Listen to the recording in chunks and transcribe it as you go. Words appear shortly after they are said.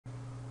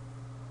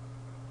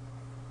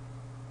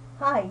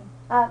Hi,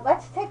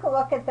 let's take a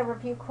look at the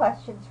review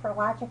questions for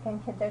logic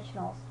and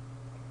conditionals.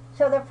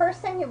 So the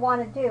first thing you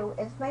want to do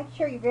is make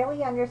sure you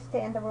really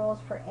understand the rules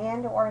for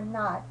and or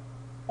not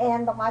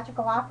and the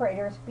logical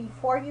operators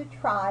before you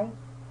try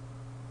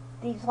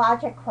these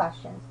logic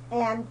questions.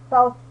 And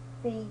all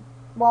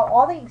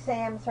the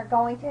exams are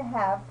going to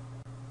have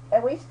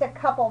at least a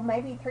couple,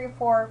 maybe 3 or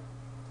 4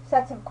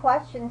 sets of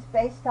questions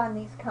based on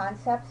these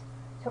concepts.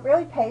 So it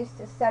really pays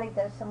to study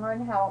this and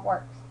learn how it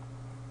works.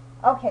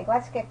 Okay,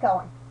 let's get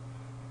going.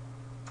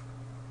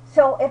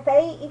 So if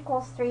A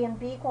equals 3 and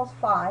B equals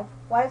 5,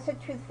 what is the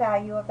truth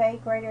value of A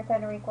greater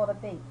than or equal to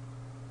B?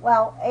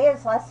 Well, A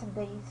is less than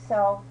B,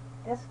 so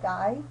this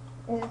guy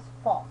is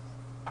false.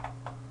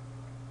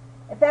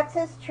 If X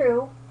is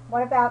true,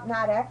 what about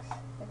not X?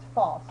 It's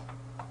false.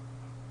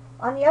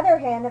 On the other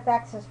hand, if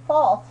X is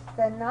false,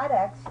 then not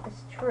X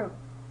is true.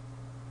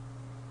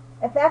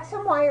 If X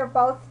and Y are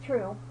both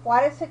true,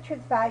 what is the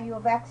truth value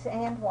of X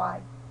and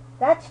Y?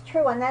 That's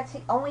true, and that's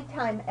the only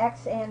time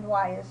X and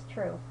Y is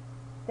true.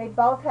 They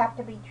both have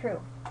to be true.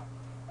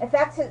 If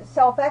X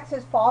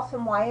is false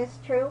and Y is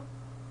true,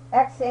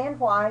 X and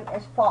Y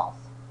is false.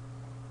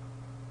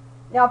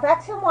 Now if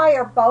X and Y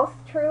are both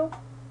true,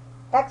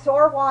 X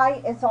or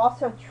Y is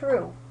also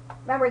true.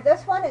 Remember,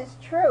 this one is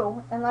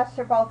true unless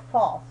they're both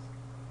false.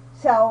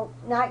 So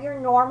not your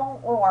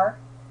normal or,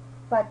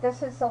 but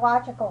this is the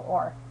logical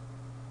or.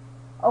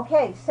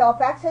 Okay, so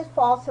if X is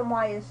false and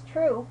Y is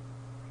true,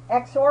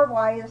 X or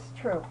Y is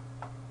true.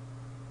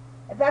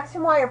 If X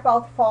and Y are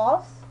both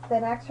false,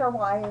 then X or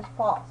Y is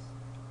false.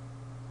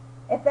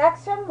 If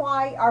X and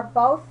Y are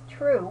both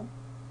true,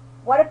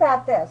 what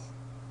about this?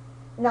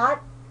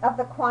 Not of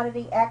the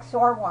quantity X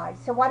or Y.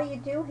 So what do you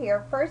do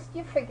here? First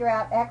you figure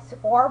out X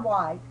or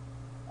Y.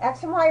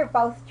 X and Y are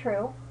both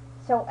true,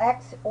 so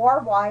X or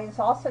Y is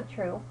also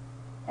true.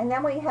 And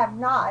then we have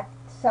not,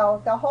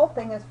 so the whole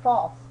thing is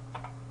false,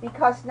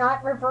 because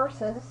not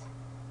reverses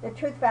the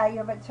truth value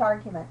of its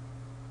argument.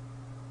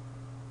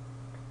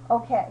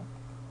 Okay.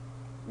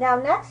 Now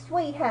next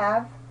we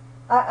have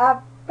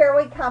a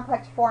fairly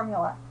complex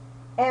formula,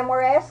 and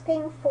we're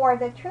asking for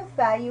the truth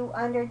value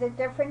under the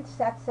different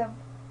sets of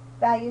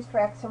values for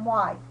X and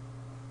Y.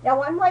 Now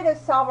one way to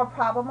solve a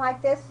problem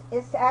like this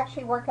is to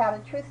actually work out a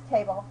truth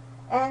table,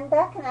 and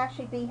that can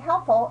actually be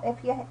helpful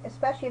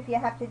especially if you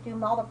have to do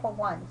multiple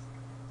ones.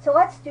 So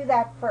let's do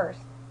that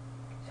first.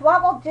 So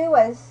what we'll do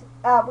is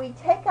we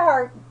take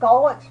our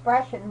goal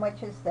expression,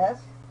 which is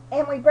this,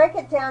 and we break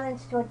it down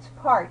into its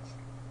parts.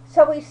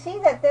 So we see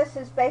that this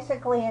is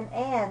basically an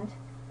and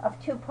of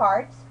 2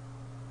 parts.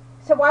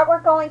 So what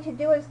we're going to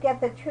do is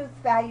get the truth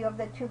value of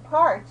the 2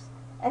 parts,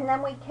 and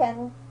then we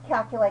can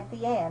calculate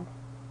the and.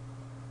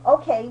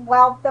 Okay,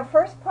 well, the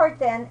first part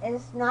then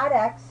is not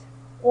X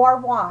or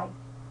Y.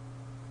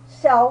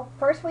 So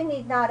first we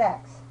need not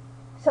X.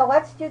 So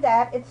let's do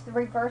that. It's the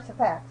reverse of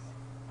X.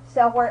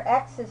 So where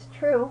X is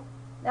true,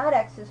 not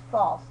X is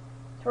false.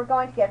 So we're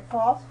going to get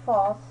false,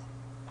 false,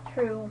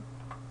 true,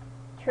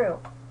 true.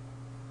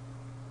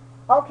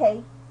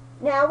 Okay,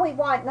 now we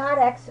want not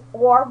X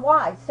or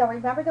Y. So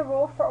remember the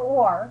rule for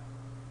or.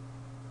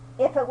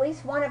 If at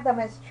least one of them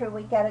is true,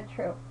 we get a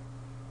true.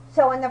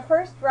 So in the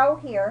first row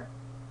here,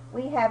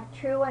 we have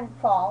true and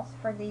false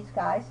for these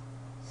guys.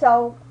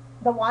 So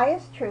the Y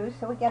is true,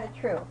 so we get a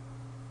true.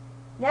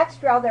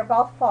 Next row, they're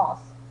both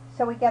false,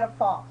 so we get a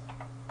false.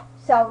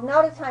 So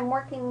notice I'm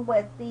working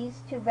with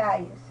these 2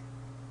 values.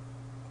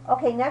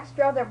 Okay, next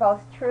row, they're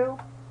both true.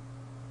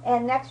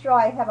 And next row,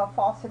 I have a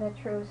false and a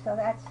true, so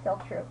that's still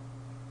true.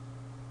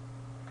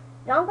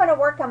 Now I'm going to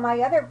work on my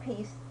other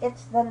piece.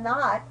 It's the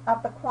not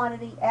of the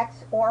quantity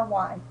X or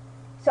Y.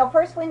 So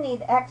first we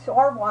need X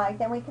or Y,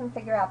 then we can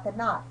figure out the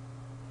not.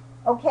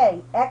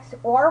 Okay, X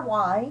or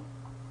Y,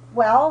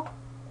 well,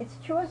 it's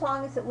true as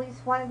long as at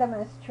least one of them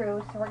is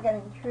true, so we're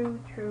getting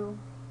true, true,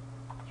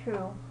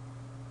 true,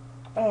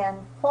 and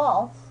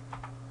false,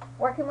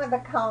 working with the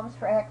columns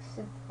for X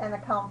and the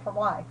column for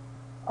Y.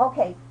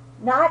 Okay,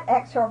 not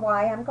X or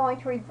Y, I'm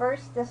going to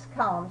reverse this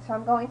column, so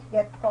I'm going to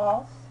get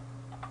false,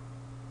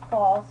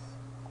 false,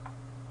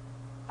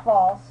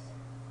 false,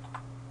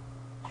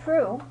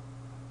 true,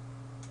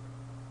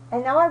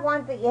 and now I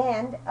want the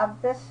and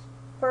of this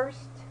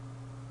first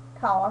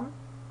column,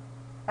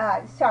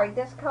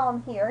 this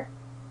column here,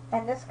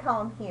 and this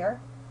column here,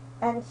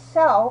 and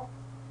so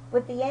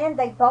with the and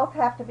they both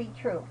have to be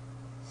true.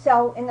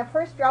 So in the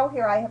first row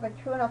here I have a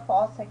true and a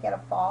false, I get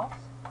a false.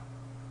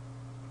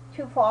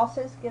 2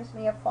 falses gives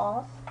me a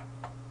false.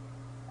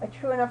 A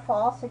true and a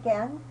false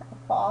again,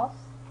 a false.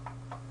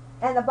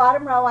 And the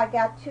bottom row I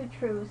got 2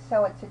 trues,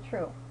 so it's a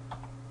true.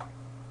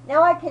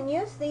 Now I can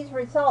use these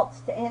results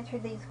to answer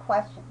these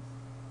questions.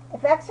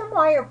 If X and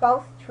Y are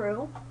both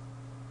true,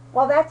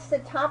 well, that's the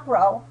top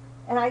row,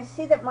 and I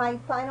see that my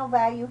final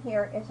value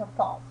here is a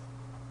false.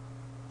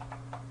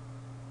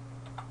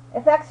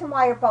 If X and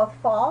Y are both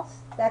false,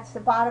 that's the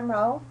bottom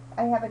row,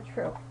 I have a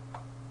true.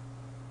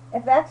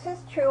 If X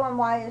is true and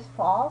Y is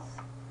false,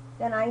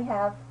 then I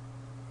have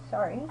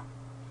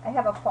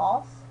a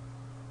false.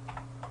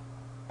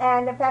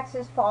 And if X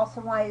is false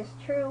and Y is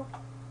true,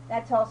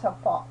 That's also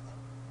false.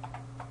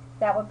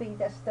 That would be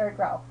this third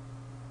row.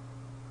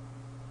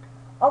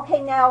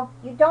 Okay, now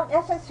you don't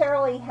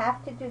necessarily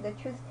have to do the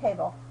truth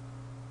table.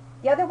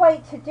 The other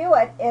way to do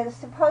it is,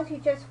 suppose you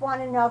just want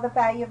to know the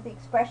value of the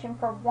expression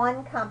for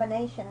one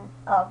combination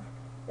of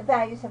the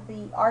values of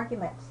the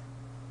arguments.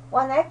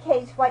 Well, in that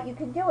case, what you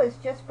can do is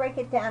just break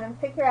it down and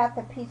figure out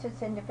the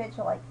pieces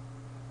individually.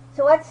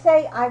 So let's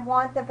say I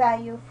want the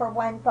value for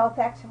when both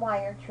x and y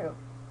are true.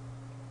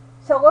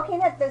 So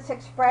looking at this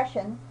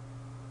expression,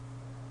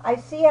 I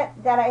see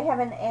that I have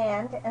an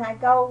and I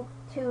go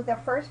to the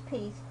first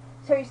piece.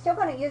 So you're still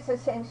going to use the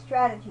same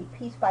strategy,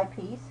 piece by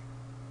piece.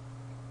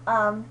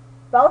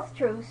 Both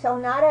true, so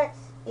not x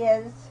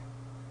is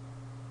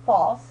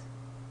false.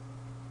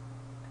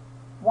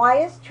 Y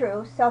is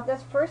true, so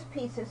this first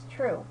piece is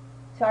true.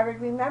 So I would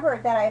remember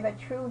that I have a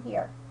true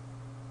here.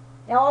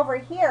 Now over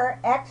here,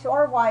 x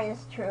or y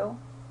is true.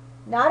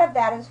 None of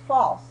that is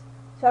false.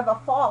 So I have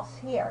a false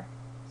here.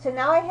 So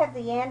now I have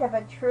the and of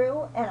a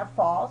true and a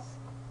false.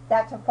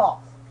 That's a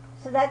false.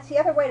 So that's the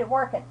other way to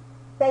work it.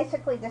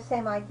 Basically the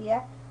same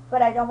idea,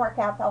 but I don't work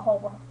out the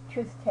whole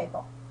truth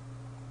table.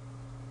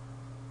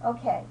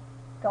 Okay,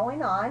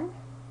 going on.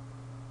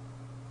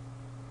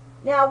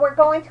 Now we're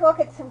going to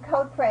look at some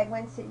code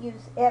fragments that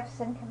use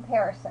ifs and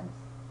comparisons,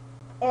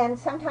 and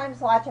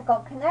sometimes logical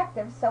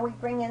connectives, so we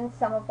bring in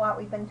some of what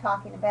we've been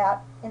talking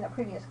about in the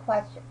previous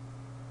question.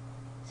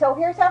 So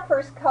here's our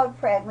first code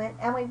fragment,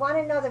 and we want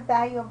to know the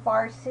value of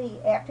var c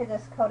after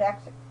this code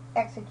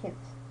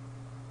executes.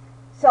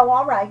 So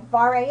alright,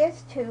 var a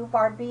is 2,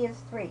 var b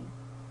is 3.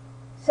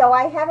 So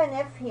I have an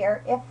if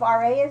here, if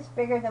var a is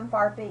bigger than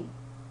var b.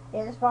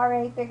 Is var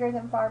a bigger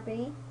than var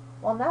b?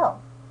 Well,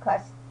 no,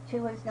 because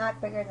 2 is not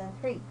bigger than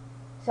 3.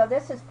 So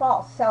this is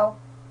false. So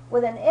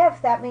with an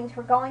if, that means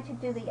we're going to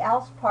do the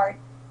else part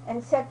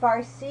and set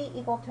var c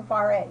equal to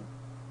var a.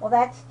 Well,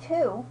 that's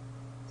 2.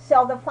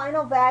 So the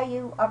final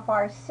value of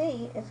var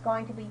c is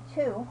going to be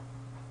 2,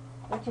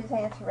 which is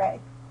answer A.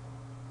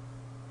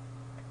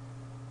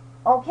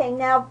 Okay,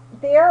 now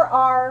there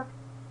are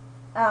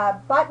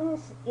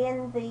buttons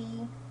in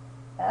the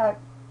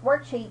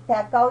worksheet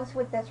that goes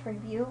with this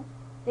review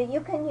that you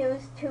can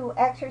use to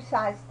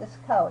exercise this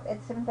code.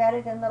 It's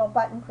embedded in little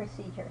button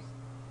procedures.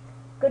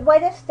 Good way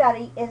to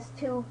study is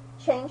to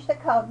change the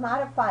code,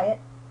 modify it,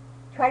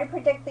 try to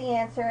predict the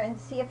answer and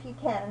see if you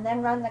can, and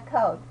then run the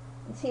code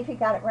and see if you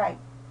got it right.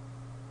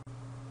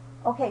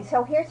 Okay,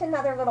 so here's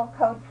another little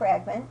code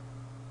fragment.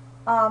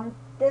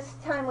 This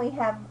time we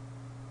have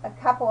a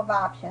couple of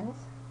options.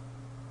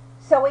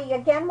 So we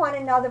again want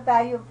to know the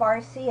value of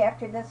var c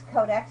after this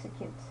code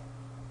executes.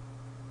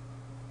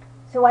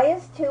 So a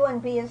is 2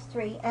 and b is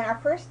 3, and our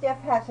first if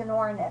has an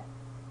or in it.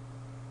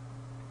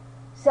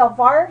 So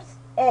var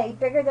a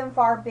bigger than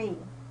var b.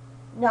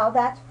 No,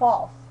 that's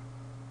false.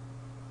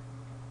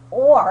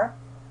 Or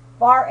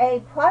var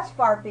a plus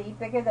var b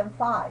bigger than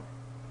 5.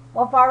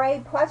 Well, var a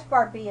plus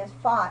var b is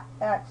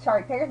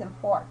bigger than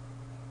 4.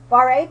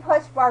 Var a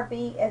plus var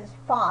b is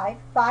 5.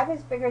 5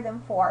 is bigger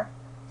than 4.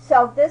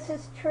 So this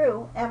is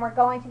true, and we're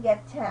going to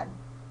get 10.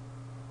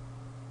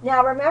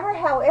 Now remember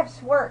how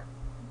ifs work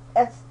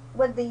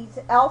with these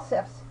else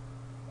ifs.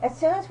 As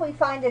soon as we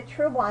find a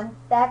true one,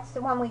 that's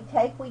the one we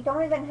take. We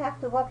don't even have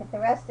to look at the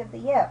rest of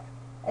the if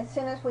as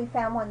soon as we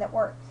found one that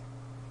works.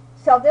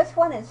 So this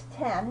one is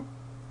 10,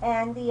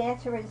 and the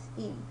answer is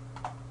E.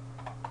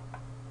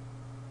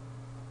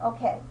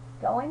 Okay,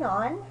 going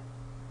on.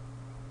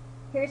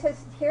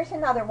 Here's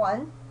another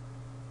one.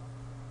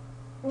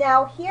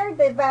 Now here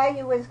the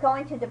value is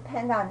going to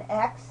depend on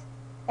x,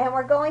 and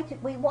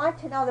we want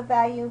to know the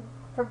value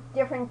for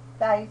different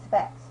values of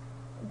x,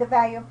 the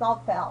value of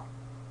multiple.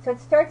 So it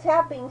starts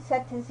out being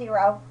set to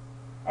 0,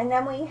 and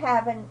then we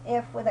have an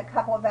if with a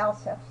couple of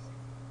else ifs.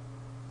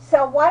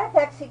 So what if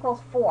x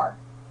equals 4?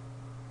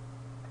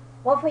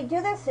 Well, if we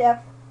do this if,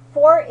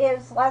 4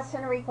 is less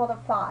than or equal to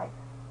 5.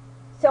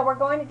 So we're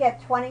going to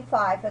get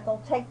 25.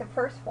 It'll take the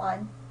first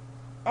one,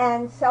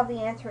 and so the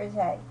answer is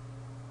A.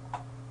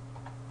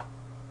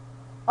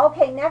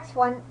 Okay, next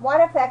one.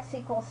 What if x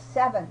equals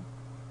 7?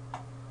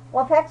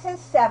 Well, if x is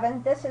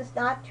 7, this is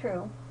not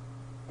true.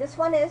 This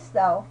one is,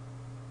 though,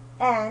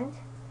 and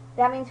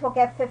that means we'll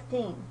get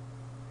 15.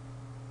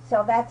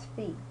 So that's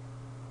B.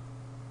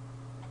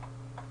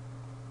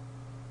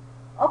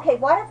 Okay,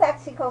 what if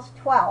x equals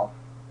 12?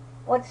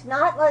 Well, it's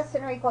not less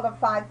than or equal to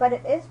 5, but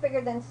it is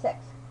bigger than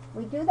 6.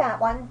 We do that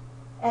one,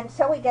 and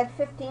so we get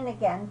 15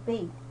 again,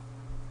 B.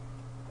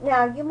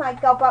 Now, you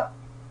might go, but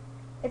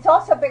it's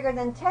also bigger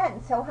than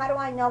 10, so how do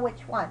I know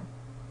which one?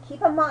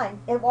 Keep in mind,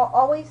 it will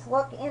always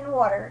look in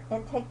order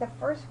and take the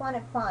first one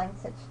it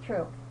finds that's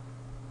true.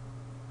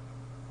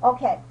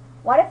 Okay,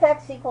 what if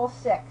x equals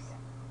 6?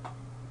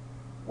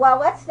 Well,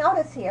 let's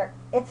notice here,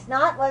 it's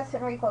not less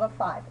than or equal to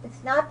 5.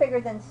 It's not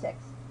bigger than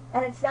 6,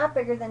 and it's not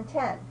bigger than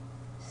 10.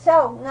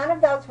 So, none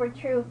of those were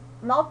true.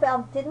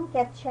 Multiple didn't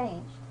get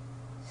changed.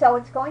 So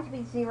it's going to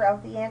be 0.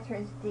 The answer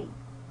is D.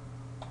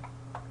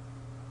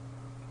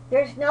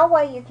 There's no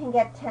way you can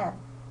get 10.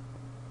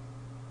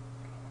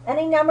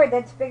 Any number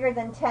that's bigger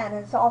than 10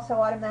 is also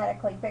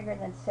automatically bigger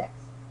than 6.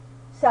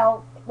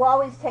 So we'll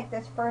always take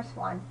this first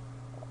one,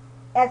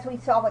 as we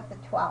saw with the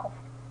 12.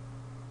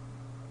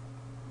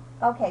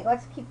 Okay,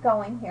 let's keep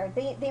going here.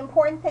 The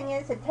important thing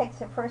is it takes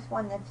the first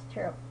one that's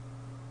true.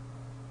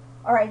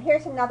 All right,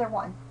 here's another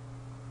one.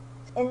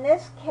 In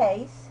this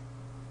case,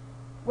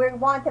 we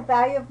want the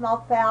value of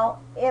multiple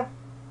if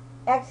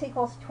x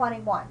equals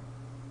 21.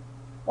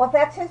 Well, if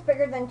x is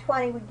bigger than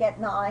 20, we get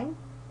 9,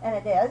 and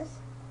it is.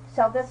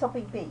 So this will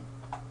be B.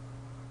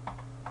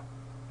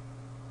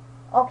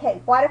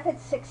 Okay, what if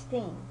it's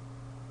 16?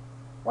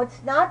 Well,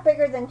 it's not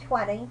bigger than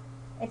 20,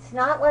 it's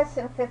not less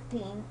than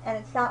 15, and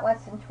it's not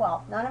less than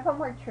 12. None of them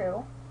were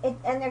true,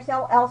 and there's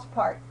no else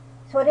part.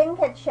 So it didn't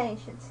get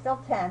changed, it's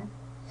still 10,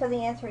 so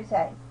the answer is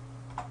A.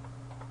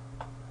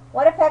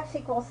 What if x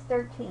equals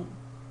 13?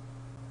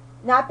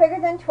 Not bigger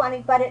than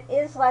 20, but it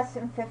is less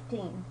than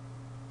 15.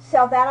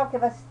 So that'll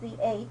give us the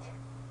 8,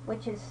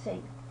 which is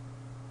C.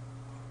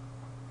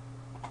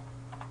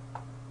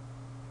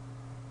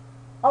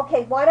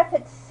 Okay, what if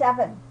it's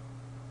 7?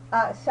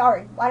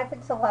 What if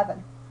it's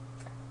 11?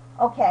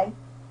 Okay,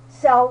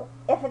 so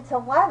if it's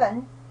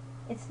 11,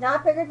 it's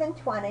not bigger than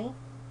 20,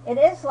 it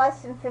is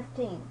less than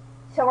 15.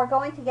 So we're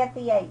going to get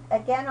the 8.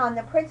 Again, on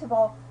the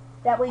principle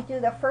that we do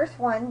the first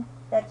one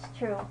that's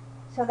true,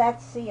 so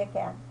that's C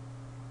again.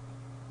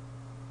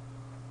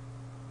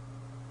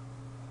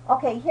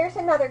 Okay, here's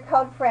another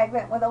code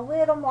fragment with a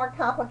little more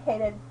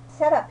complicated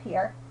setup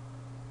here.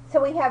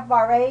 So we have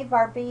var A,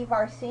 var B,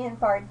 var C, and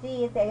var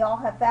D. They all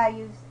have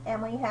values,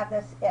 and we have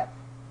this if.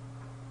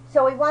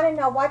 So we want to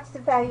know what's the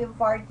value of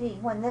var D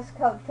when this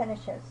code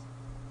finishes.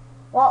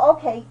 Well,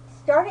 okay,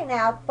 starting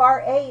out,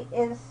 var A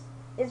is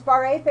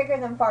var A bigger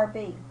than var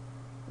B?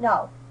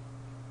 No.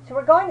 So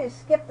we're going to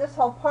skip this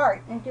whole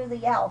part and do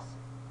the else.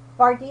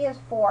 Var D is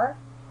 4,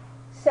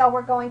 so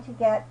we're going to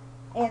get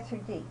answer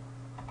D.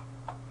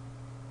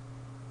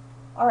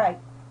 All right.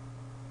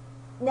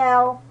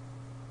 Now,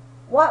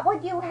 what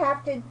would you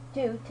have to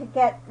do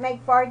to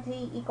make var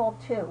D equal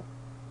 2?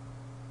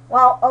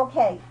 Well,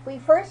 okay,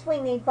 first we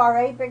need var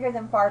A bigger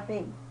than var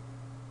B.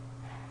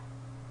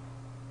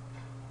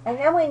 And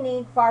then we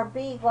need var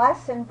B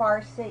less than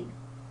var C.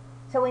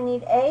 So we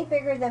need A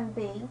bigger than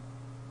B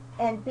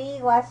and B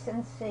less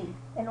than C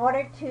in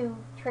order to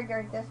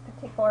trigger this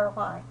particular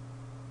line.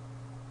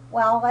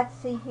 Well, let's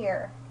see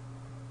here.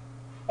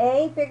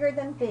 A bigger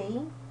than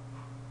B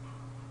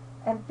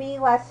and B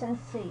less than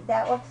C.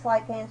 That looks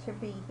like answer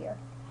B here.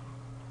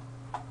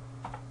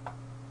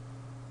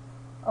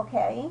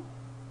 Okay.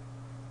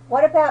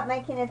 What about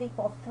making it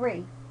equal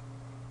 3?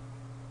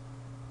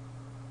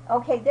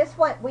 Okay, this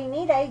one, we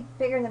need A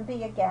bigger than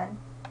B again.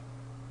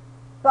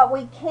 But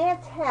we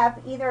can't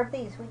have either of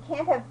these. We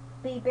can't have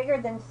B bigger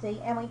than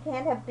C, and we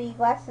can't have B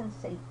less than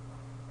C.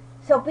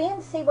 So B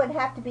and C would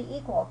have to be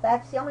equal.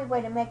 That's the only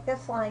way to make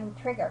this line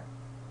trigger.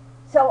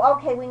 So,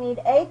 okay, we need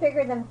A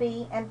bigger than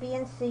B, and B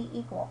and C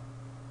equal.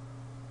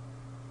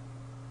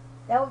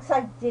 That looks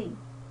like D.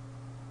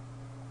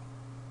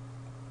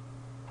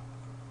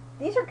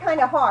 These are kind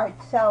of hard,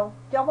 so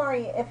don't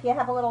worry if you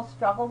have a little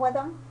struggle with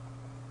them.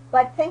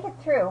 But think it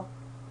through.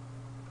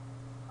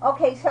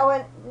 Okay,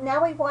 so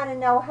now we want to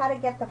know how to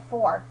get the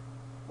 4.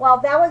 Well,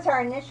 that was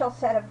our initial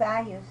set of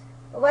values.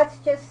 Let's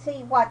just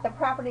see what the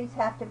properties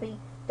have to be.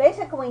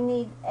 Basically, we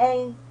need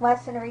A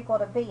less than or equal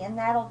to B, and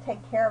that'll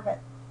take care of it.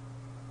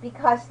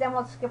 Because then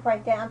we'll skip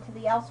right down to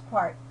the else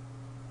part.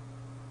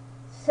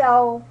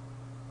 So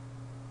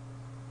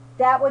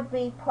that would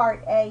be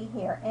part A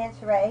here,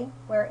 answer A,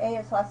 where A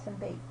is less than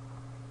B.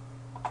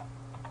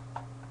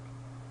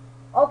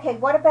 Okay,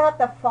 what about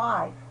the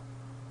 5?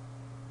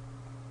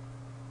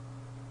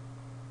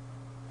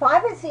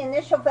 5 is the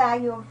initial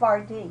value of var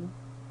D.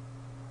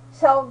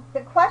 So the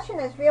question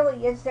is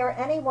really, is there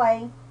any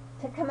way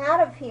to come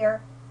out of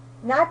here,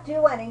 not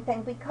do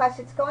anything, because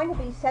it's going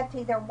to be set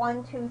to either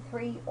 1, 2,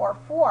 3, or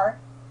 4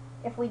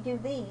 if we do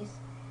these.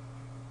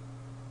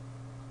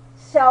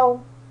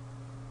 So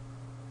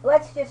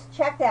let's just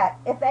check that.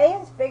 If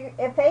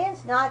A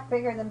is not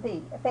bigger than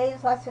B, if A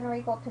is less than or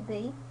equal to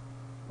B,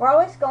 we're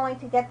always going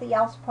to get the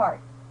else part.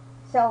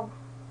 So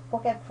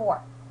we'll get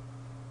 4.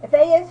 If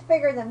A is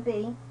bigger than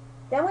B,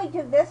 then we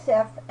do this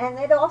if, and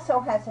it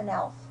also has an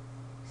else.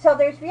 So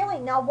there's really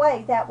no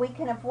way that we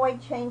can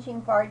avoid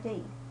changing var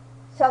D.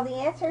 So the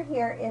answer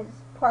here is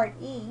part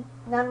E.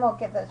 None will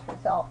give this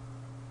result.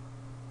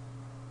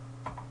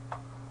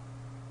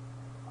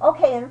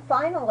 Okay, and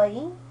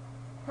finally,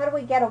 how do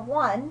we get a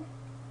 1?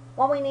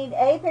 Well, we need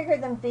A bigger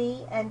than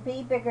B and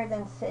B bigger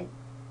than C.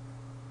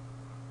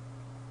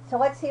 So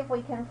let's see if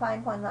we can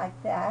find one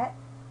like that.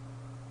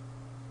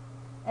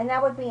 And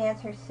that would be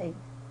answer C.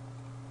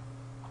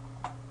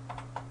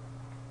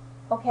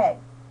 Okay,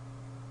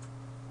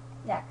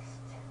 next.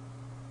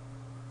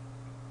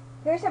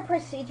 Here's a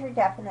procedure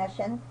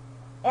definition,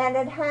 and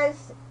it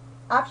has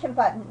option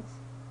buttons,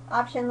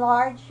 option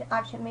large,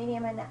 option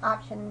medium, and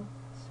option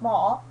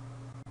small.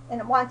 And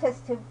it wants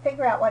us to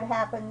figure out what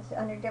happens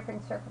under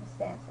different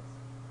circumstances.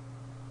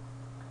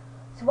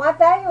 So what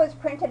value is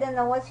printed in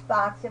the list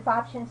box if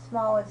option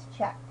small is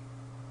checked?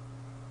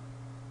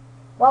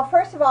 Well,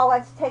 first of all,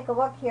 let's take a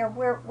look here.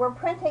 We're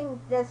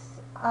printing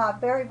this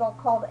variable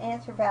called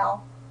answer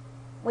val,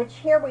 which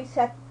here we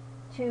set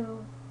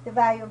to the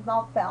value of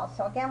mult val.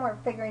 So again, we're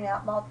figuring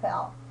out mult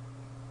val.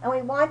 And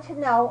we want to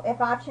know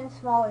if option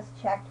small is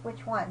checked,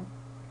 which one.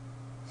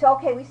 So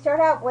okay, we start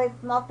out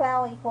with mult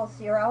val equals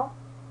 0,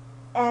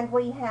 and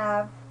we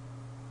have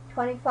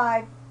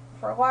 25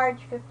 for large,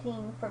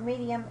 15 for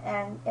medium,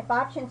 and if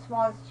option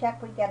small is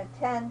checked, we get a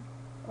 10.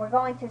 We're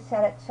going to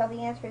set it, so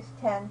the answer is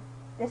 10.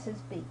 This is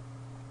B.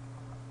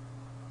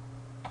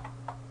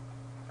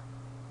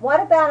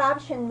 What about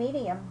option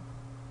medium?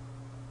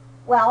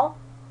 Well,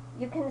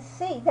 you can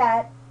see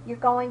that you're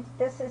going to,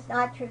 this is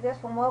not true,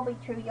 this one will be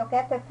true. You'll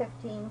get the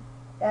 15,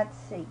 that's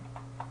C.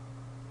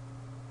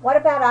 What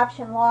about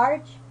option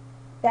large?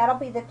 That'll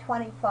be the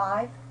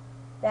 25,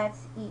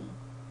 that's E.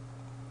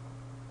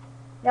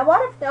 Now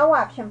what if no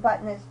option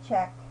button is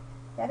checked?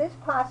 That is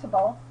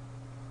possible.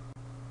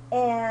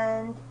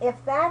 And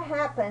if that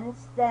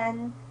happens,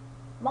 then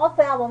mult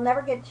val will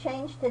never get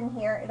changed in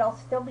here. It'll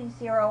still be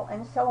 0,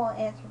 and so will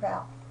answer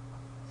val.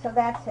 So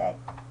that's A.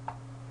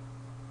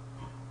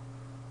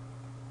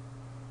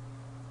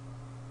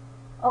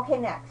 Okay,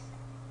 next.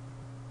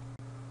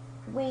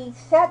 We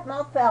set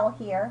mult val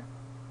here.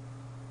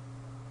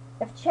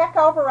 If check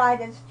override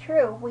is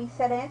true, we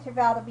set answer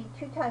val to be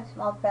 2 times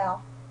mult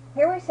val.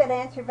 Here we set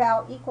answer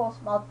val equals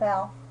mult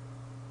val,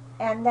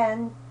 and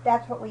then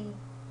that's what we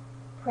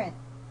print.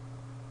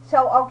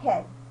 So,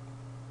 okay.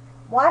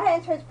 What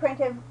answer is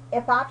printed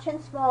if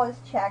option small is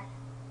checked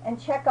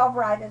and check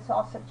override is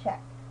also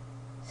checked?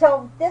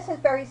 So this is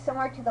very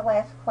similar to the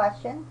last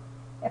question.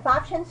 If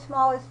option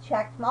small is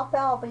checked, mult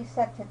val will be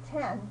set to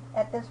 10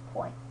 at this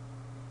point.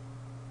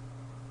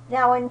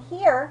 Now in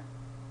here,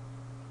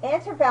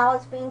 answer val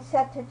is being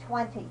set to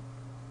 20,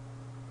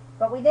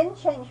 but we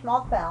didn't change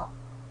mult val.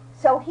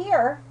 So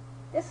here,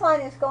 this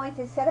line is going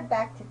to set it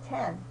back to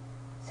 10.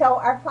 So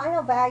our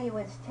final value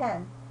is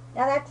 10.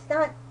 Now that's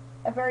not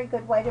a very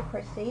good way to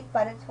proceed,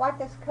 but it's what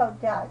this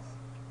code does.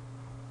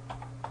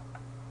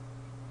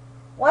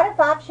 What if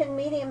option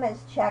medium is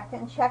checked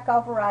and check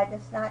override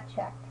is not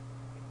checked?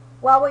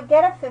 Well, we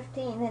get a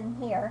 15 in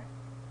here,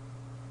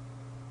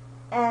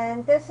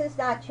 and this is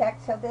not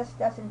checked, so this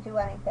doesn't do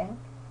anything.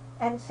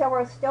 And so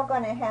we're still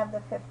going to have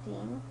the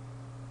 15,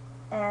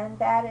 and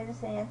that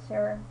is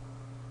answer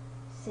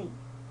C.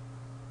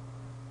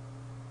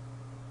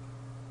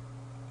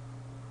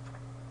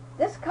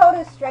 This code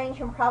is strange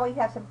and probably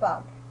has a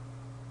bug.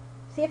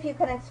 See if you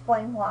can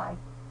explain why.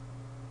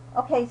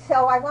 Okay,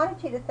 so I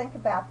wanted you to think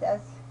about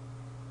this.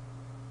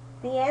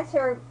 The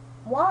answer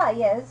why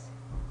is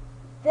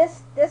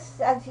this,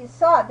 as you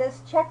saw,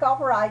 this check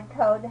override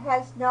code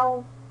has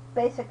no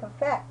basic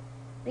effect,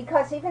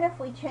 because even if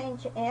we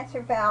change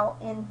answer val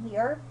in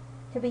here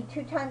to be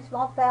 2 times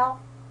mult val,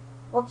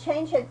 we'll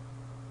change it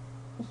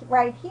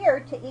right here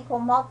to equal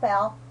mult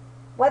val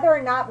whether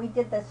or not we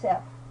did this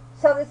if.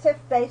 So this if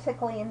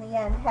basically in the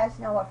end has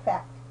no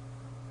effect.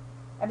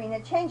 I mean,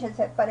 it changes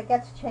it, but it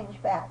gets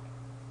changed back.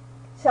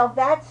 So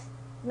that's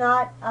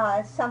not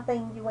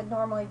something you would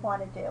normally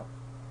want to do.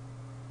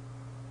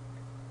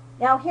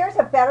 Now here's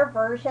a better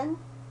version.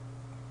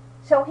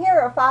 So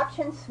here, if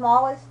option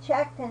small is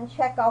checked and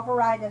check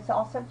override is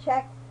also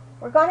checked,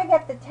 we're going to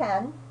get the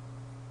 10.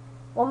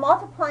 We'll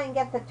multiply and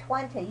get the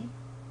 20.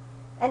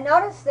 And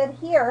notice that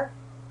here,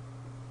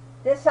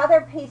 this other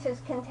piece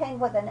is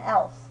contained with an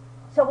else.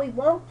 So we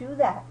won't do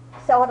that.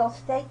 So it'll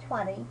stay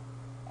 20.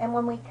 And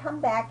when we come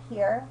back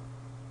here,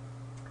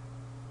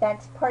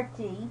 that's part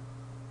D,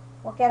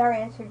 we'll get our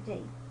answer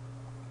D.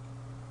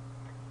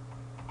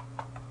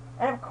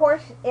 And of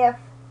course, if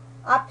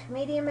opt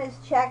medium is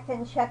checked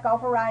and check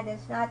override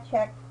is not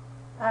checked,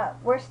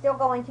 we're still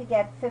going to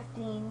get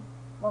 15.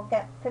 We'll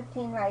get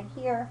 15 right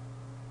here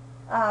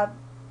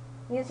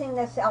using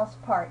this else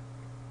part.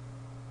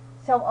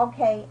 So,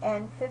 okay,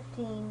 and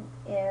 15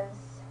 is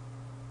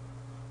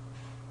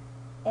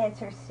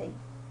answer C.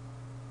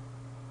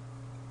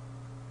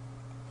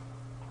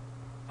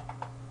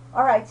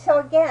 Alright, so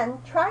again,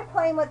 try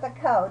playing with the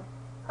code,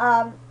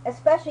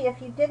 especially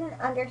if you didn't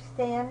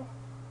understand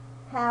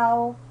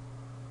how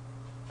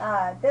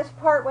this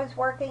part was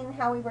working,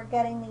 how we were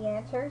getting the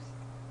answers.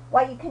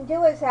 What you can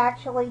do is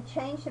actually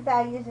change the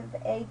values of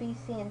A, B,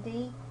 C, and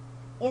D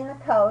in the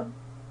code,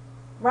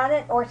 run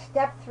it or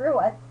step through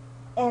it,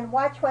 and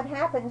watch what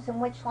happens and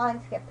which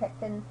lines get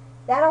picked, and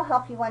that'll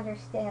help you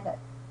understand it.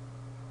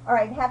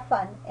 Alright, have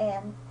fun,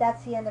 and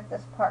that's the end of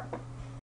this part.